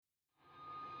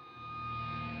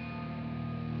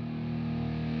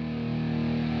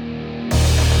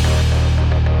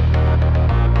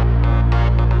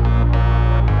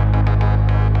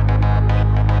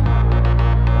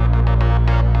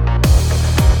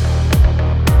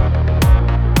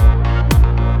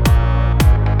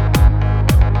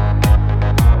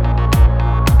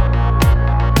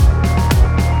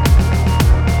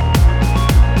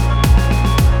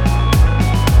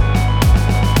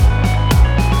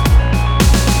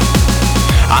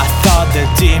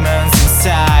demons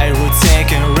inside would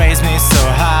take and raise me so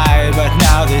high, but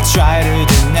now they try to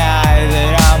deny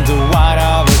that I'm the one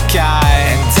of a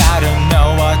kind. And I don't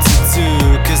know what to do,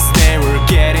 cause they were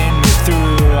getting me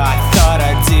through. I thought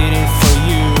I did it for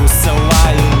you, so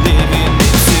why you leaving me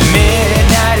too?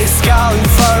 Midnight is calling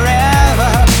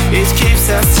forever, it keeps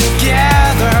us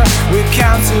together. We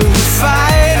come to the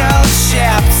final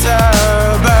chapter.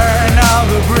 Burn all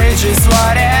the bridges,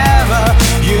 whatever,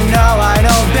 you know I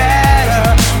know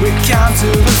better. We come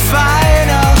to the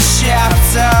final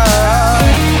chapter.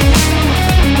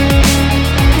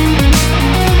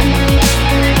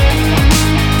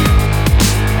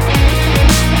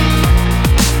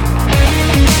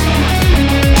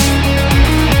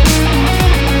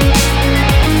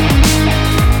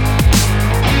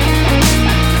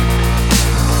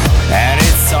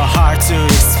 To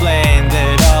explain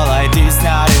that all I did is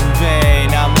not in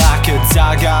vain. I'm like a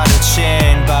dog on a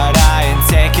chain, but I ain't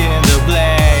taking the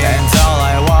blame. And all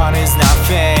I want is not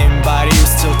fame, but you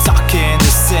still talking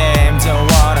the same. Don't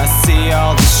wanna see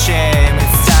all the shame,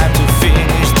 it's time to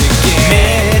finish the game.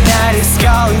 Midnight is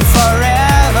calling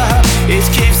forever, it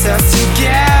keeps us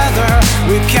together.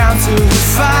 We come to the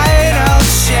final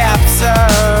chapter.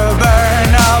 Burn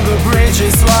all the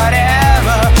bridges,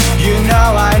 whatever, you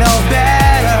know I know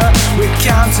better. We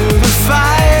come to the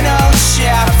final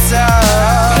chapter.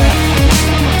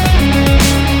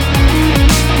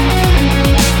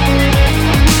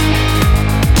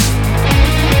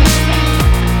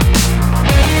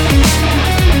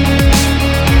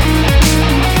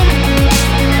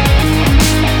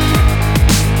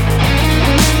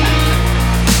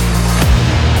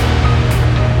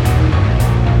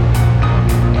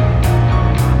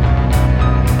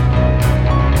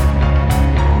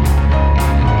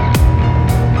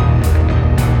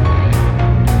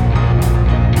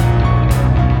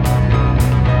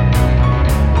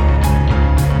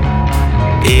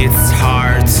 It's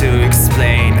hard to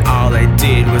explain, all I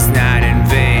did was not in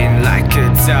vain. Like a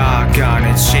dog on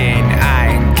a chain,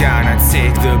 I ain't gonna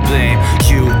take the blame.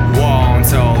 You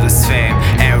want all this fame,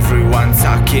 everyone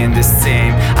talking the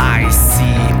same. I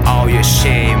see all your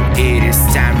shame, it is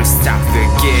time to stop the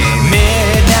game.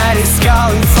 Midnight is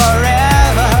calling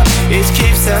forever, it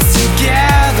keeps us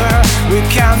together. We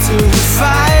come to the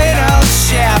final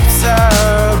chapter.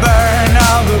 Burn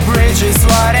all the bridges,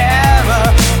 whatever,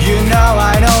 you know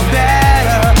I know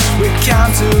better. We come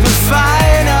to the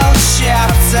final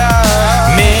chapter.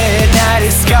 Midnight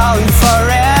is calling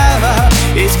forever,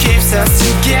 it keeps us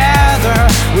together.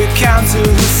 We come to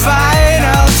the final